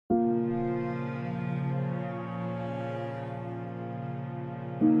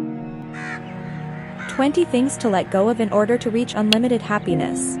20 things to let go of in order to reach unlimited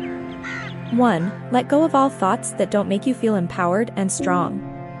happiness. 1. Let go of all thoughts that don't make you feel empowered and strong.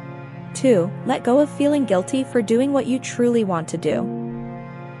 2. Let go of feeling guilty for doing what you truly want to do.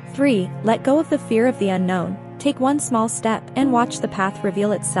 3. Let go of the fear of the unknown. Take one small step and watch the path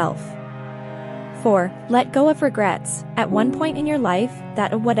reveal itself. 4. Let go of regrets. At one point in your life,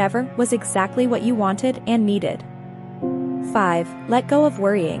 that whatever was exactly what you wanted and needed. 5. Let go of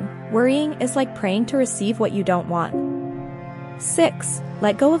worrying. Worrying is like praying to receive what you don't want. 6.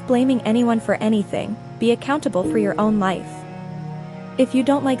 Let go of blaming anyone for anything. Be accountable for your own life. If you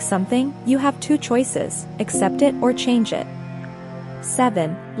don't like something, you have two choices: accept it or change it.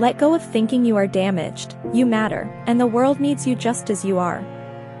 7. Let go of thinking you are damaged. You matter, and the world needs you just as you are.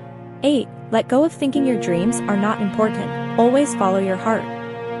 8. Let go of thinking your dreams are not important. Always follow your heart.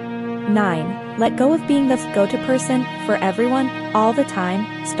 9. Let go of being the go-to person for everyone, all the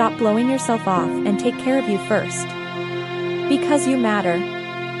time. Stop blowing yourself off and take care of you first. Because you matter.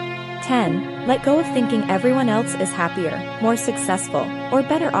 10. Let go of thinking everyone else is happier, more successful, or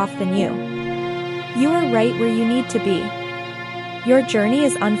better off than you. You are right where you need to be. Your journey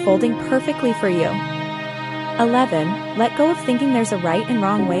is unfolding perfectly for you. 11. Let go of thinking there's a right and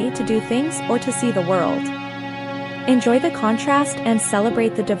wrong way to do things or to see the world. Enjoy the contrast and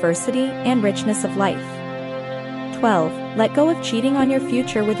celebrate the diversity and richness of life. 12. Let go of cheating on your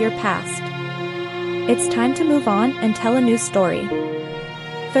future with your past. It's time to move on and tell a new story.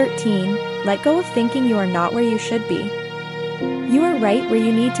 13. Let go of thinking you are not where you should be. You are right where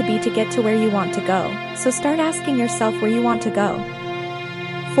you need to be to get to where you want to go, so start asking yourself where you want to go.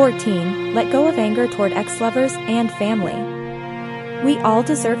 14. Let go of anger toward ex-lovers and family. We all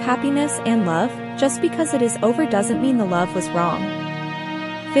deserve happiness and love. Just because it is over doesn't mean the love was wrong.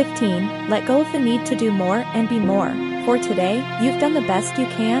 15. Let go of the need to do more and be more. For today, you've done the best you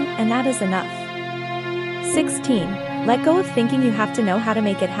can, and that is enough. 16. Let go of thinking you have to know how to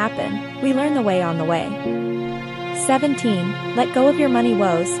make it happen. We learn the way on the way. 17. Let go of your money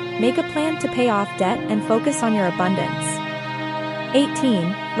woes. Make a plan to pay off debt and focus on your abundance.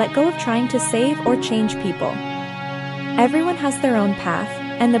 18. Let go of trying to save or change people. Everyone has their own path,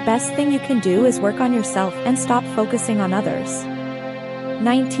 and the best thing you can do is work on yourself and stop focusing on others.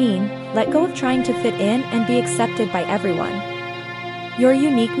 19. Let go of trying to fit in and be accepted by everyone. Your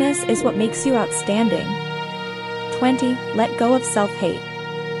uniqueness is what makes you outstanding. 20. Let go of self-hate.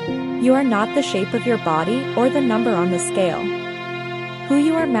 You are not the shape of your body or the number on the scale. Who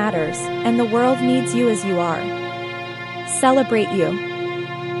you are matters, and the world needs you as you are. Celebrate you.